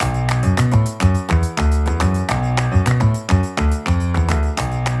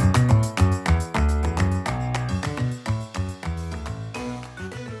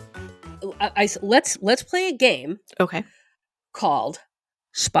let's play a game Okay. called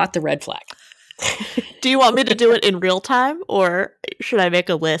Spot the Red Flag. Do you want me to do it in real time, or should I make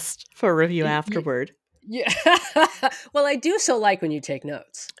a list for review afterward? Yeah. Well, I do so like when you take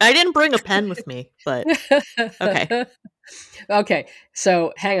notes. I didn't bring a pen with me, but okay. Okay,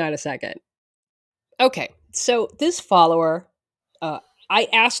 so hang on a second. Okay, so this follower, I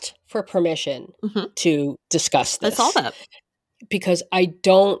asked for permission to discuss this. I saw that. Because I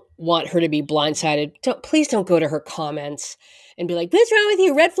don't want her to be blindsided. Please don't go to her comments and be like, "What's wrong with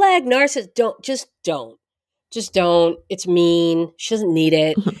you? Red flag, narcissist." Just don't. It's mean. She doesn't need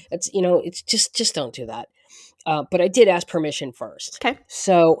it. It's just don't do that. But I did ask permission first. Okay.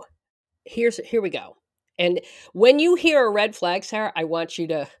 So here we go. And when you hear a red flag, Sarah, I want you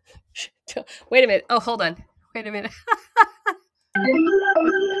to wait a minute. Oh, hold on. Wait a minute.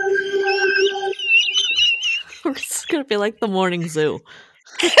 It's gonna be like the morning zoo.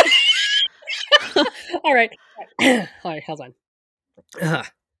 All right. All right, hold on.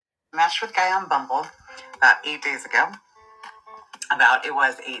 Matched with guy on Bumble about 8 days ago. It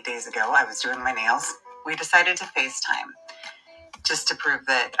was 8 days ago. I was doing my nails. We decided to FaceTime just to prove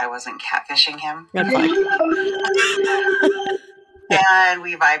that I wasn't catfishing him. Red flag. And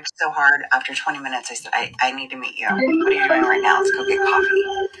we vibed so hard. After 20 minutes, I said, I need to meet you. What are you doing right now? Let's go get coffee.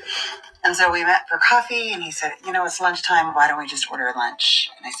 And so we met for coffee, and he said, it's lunchtime. Why don't we just order lunch?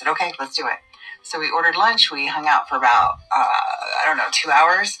 And I said, okay, let's do it. So we ordered lunch. We hung out for about, 2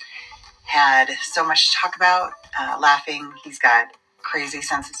 hours. Had so much to talk about, laughing. He's got crazy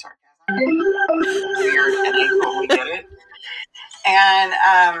sense of sarcasm. Weird, and I totally get it.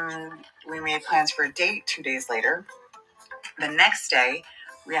 And we made plans for a date 2 days later. The next day,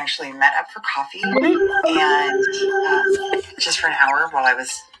 we actually met up for coffee, and just for an hour while I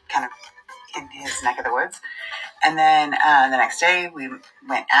was kind of in his neck of the woods. And then the next day, we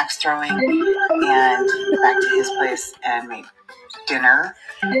went axe throwing and back to his place and made dinner.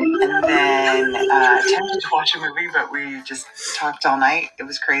 And then attempted to watch a movie, but we just talked all night. It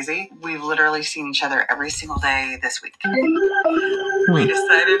was crazy. We've literally seen each other every single day this week. We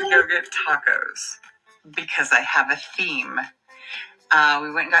decided to go get tacos because I have a theme. We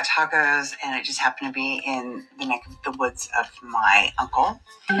went and got tacos, and it just happened to be in the neck of the woods of my uncle.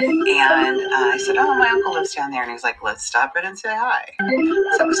 And I said, my uncle lives down there. And he was like, let's stop in and say hi.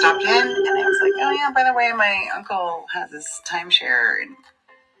 So we stopped in, and I was like, oh, yeah, by the way, my uncle has this timeshare, and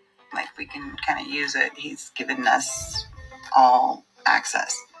we can kind of use it. He's given us all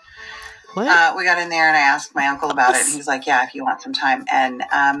access. What? We got in there, and I asked my uncle about it. And he was like, yeah, if you want some time. And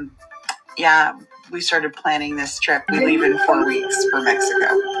we started planning this trip. We leave in 4 weeks for Mexico.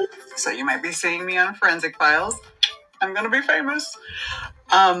 So you might be seeing me on Forensic Files. I'm going to be famous.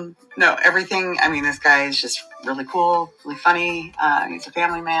 No, everything. I mean, this guy is just really cool, really funny. He's a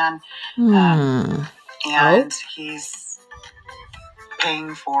family man. And he's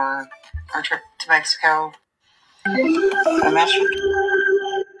paying for our trip to Mexico.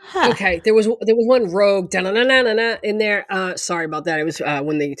 Okay, there was one rogue in there. Sorry about that. It was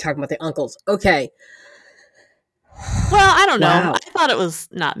when they talk about the uncles. Okay. Well, I don't know. Wow. I thought it was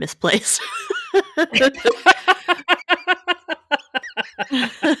not misplaced.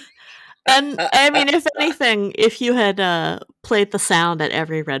 And I mean, if anything, if you had played the sound at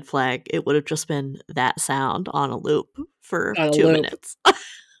every red flag, it would have just been that sound on a loop for 2 minutes.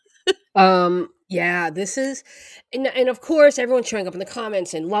 Yeah, this is, and of course, everyone's showing up in the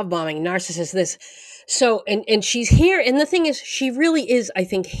comments and love bombing, narcissist, this. So, and she's here, and the thing is, she really is, I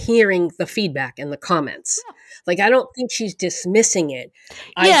think, hearing the feedback in the comments. Yeah. I don't think she's dismissing it.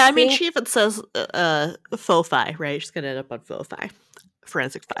 Yeah, I mean, she even says FOFI, right? She's going to end up on FOFI,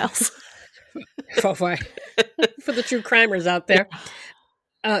 Forensic Files. FOFI, for the true crimers out there.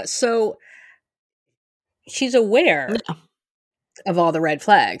 So, she's aware of all the red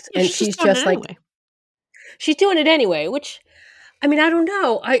flags, and she's just like, she's doing it anyway, which, I mean, I don't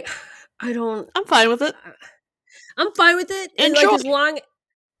know. I'm fine with it. I'm fine with it. Enjoy. As long,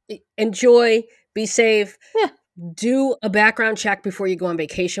 enjoy, be safe. Yeah. Do a background check before you go on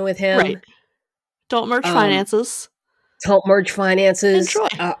vacation with him. Right. Don't merge finances. Don't merge finances.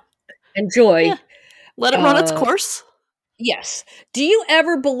 Enjoy. Enjoy. Yeah. Let it run its course. Yes. Do you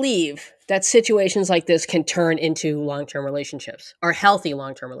ever believe that situations like this can turn into long-term relationships or healthy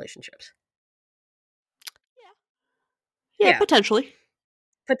long-term relationships? Yeah, potentially.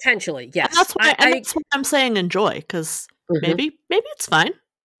 Potentially, yes. And that's why I'm saying enjoy, because maybe it's fine.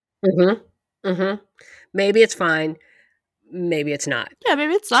 Maybe it's fine. Maybe it's not. Yeah,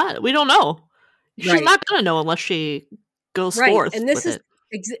 maybe it's not. We don't know. She's not going to know unless she goes forth and this with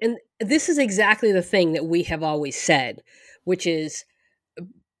is, and this is exactly the thing that we have always said, which is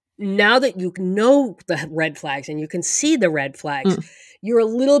now that you know the red flags and you can see the red flags, you're a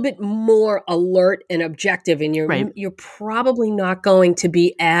little bit more alert and objective, and you're probably not going to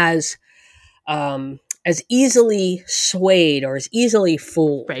be as easily swayed or as easily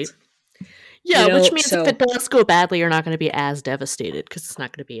fooled. Right. Yeah, which means if it does go badly, you're not going to be as devastated because it's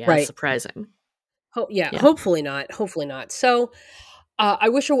not going to be as surprising. Hopefully not. Hopefully not. So I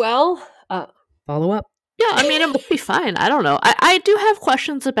wish her well. Follow up. Yeah, I mean, it would be fine. I don't know. I do have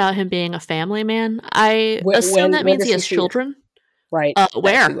questions about him being a family man. I assume that means he has children. Right.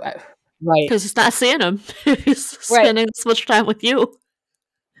 Where? Right. Because he's not seeing them. He's spending so much time with you.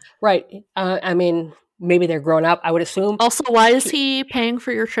 Right. I mean, maybe they're grown up, I would assume. Also, why is he paying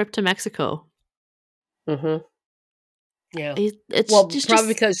for your trip to Mexico? Mm-hmm. Yeah. It's probably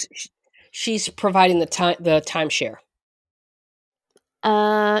because she's providing the timeshare.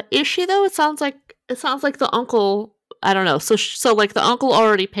 Is she though? It sounds like the uncle. I don't know. So like the uncle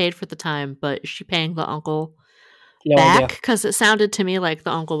already paid for the time, but is she paying the uncle back? Because it sounded to me like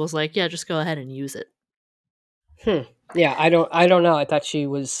the uncle was like, "Yeah, just go ahead and use it." Yeah, I don't know. I thought she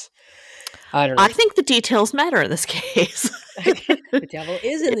was. I don't know. I think the details matter in this case. The devil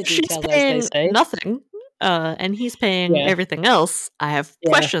is in the details, She's paying as they say. Nothing, and he's paying everything else. I have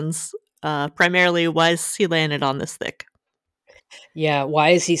questions. Primarily, why is he laying it on this thick? Yeah, why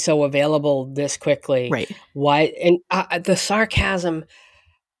is he so available this quickly? Right. Why? And the sarcasm,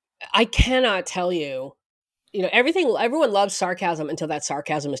 I cannot tell you. You know, everyone loves sarcasm until that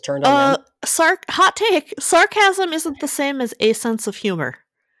sarcasm is turned on them. Hot take. Sarcasm isn't the same as a sense of humor.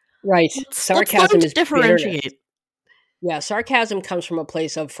 Right. Sarcasm is differentiate. Bitterness. Yeah, sarcasm comes from a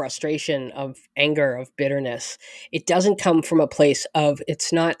place of frustration, of anger, of bitterness. It doesn't come from a place of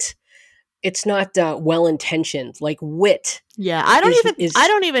it's not well-intentioned, like wit. Yeah, I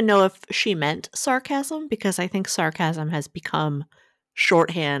don't even know if she meant sarcasm, because I think sarcasm has become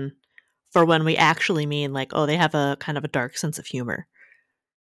shorthand for when we actually mean like, oh, they have a kind of a dark sense of humor.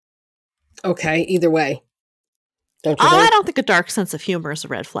 Okay, either way. Don't you think? I don't think a dark sense of humor is a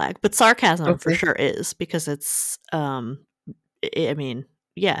red flag, but sarcasm for sure is, because it's it's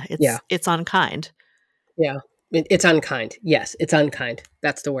unkind. Yeah. It's unkind. Yes, it's unkind.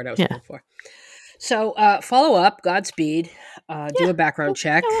 That's the word I was looking for. So follow up, Godspeed, do a background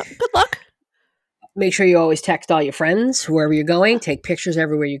check. Good luck. Make sure you always text all your friends, wherever you're going. Take pictures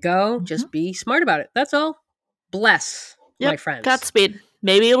everywhere you go. Mm-hmm. Just be smart about it. That's all. Bless, my friends. Godspeed.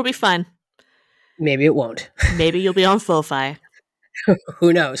 Maybe it'll be fun. Maybe it won't. Maybe you'll be on Fo-Fi.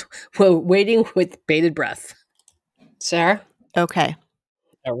 Who knows? We're waiting with bated breath. Sarah? Okay.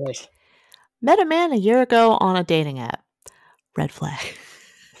 All right. Met a man a year ago on a dating app. Red flag.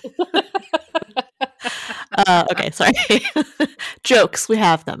 Okay, sorry. Jokes, we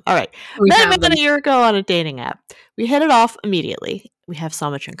have them. All right. Met a man a year ago on a dating app. We hit it off immediately. We have so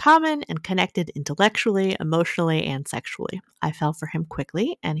much in common and connected intellectually, emotionally, and sexually. I fell for him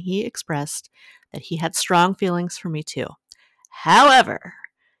quickly, and he expressed that he had strong feelings for me too. However,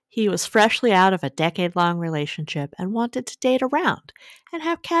 he was freshly out of a decade-long relationship and wanted to date around and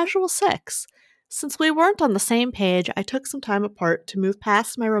have casual sex. Since we weren't on the same page, I took some time apart to move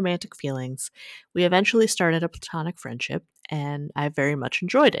past my romantic feelings. We eventually started a platonic friendship, and I very much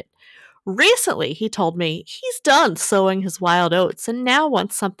enjoyed it. Recently, he told me he's done sowing his wild oats and now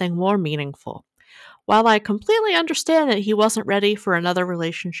wants something more meaningful. While I completely understand that he wasn't ready for another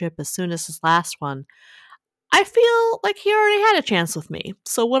relationship as soon as his last one, I feel like he already had a chance with me,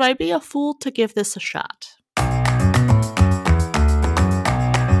 so would I be a fool to give this a shot?